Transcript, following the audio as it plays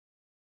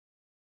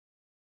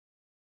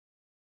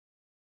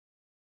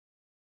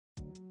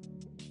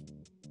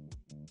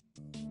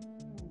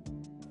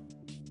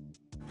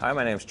Hi,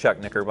 my name is Chuck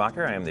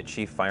Knickerbocker. I am the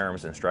Chief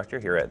Firearms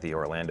Instructor here at the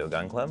Orlando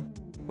Gun Club.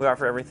 We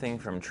offer everything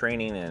from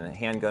training in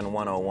Handgun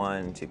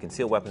 101 to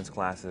concealed weapons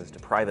classes to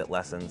private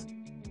lessons.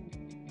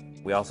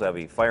 We also have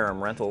a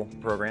firearm rental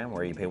program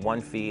where you pay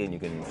one fee and you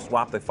can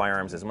swap the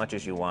firearms as much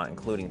as you want,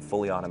 including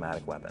fully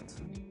automatic weapons.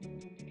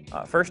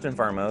 First and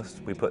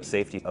foremost, we put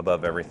safety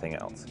above everything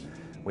else.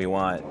 We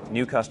want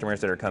new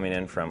customers that are coming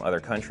in from other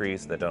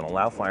countries that don't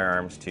allow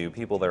firearms to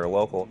people that are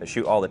local that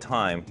shoot all the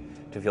time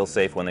to feel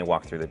safe when they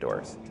walk through the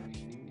doors.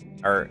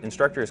 Our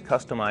instructors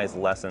customize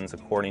lessons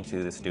according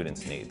to the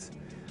students' needs.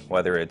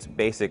 Whether it's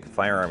basic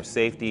firearm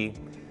safety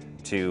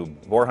to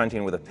boar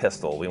hunting with a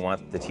pistol, we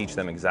want to teach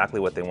them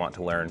exactly what they want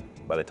to learn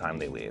by the time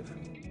they leave.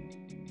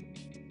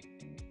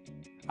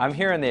 I'm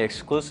here in the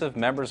exclusive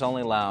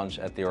members-only lounge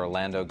at the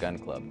Orlando Gun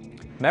Club.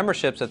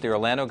 Memberships at the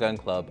Orlando Gun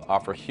Club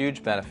offer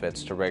huge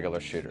benefits to regular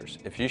shooters.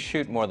 If you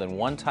shoot more than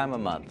one time a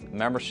month,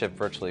 membership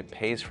virtually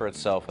pays for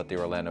itself at the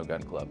Orlando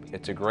Gun Club.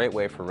 It's a great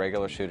way for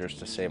regular shooters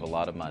to save a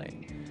lot of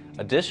money.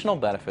 Additional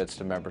benefits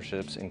to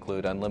memberships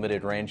include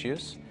unlimited range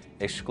use,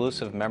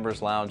 exclusive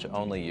members lounge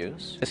only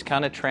use,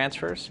 discounted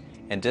transfers,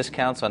 and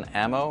discounts on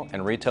ammo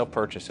and retail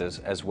purchases,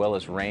 as well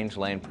as range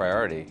lane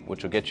priority,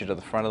 which will get you to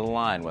the front of the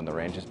line when the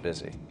range is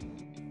busy.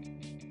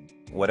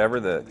 Whatever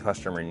the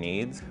customer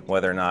needs,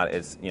 whether or not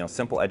it's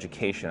simple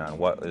education on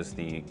what is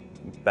the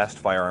best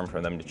firearm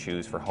for them to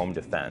choose for home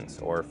defense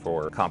or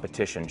for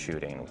competition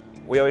shooting,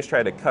 we always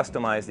try to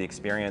customize the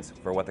experience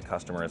for what the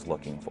customer is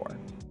looking for.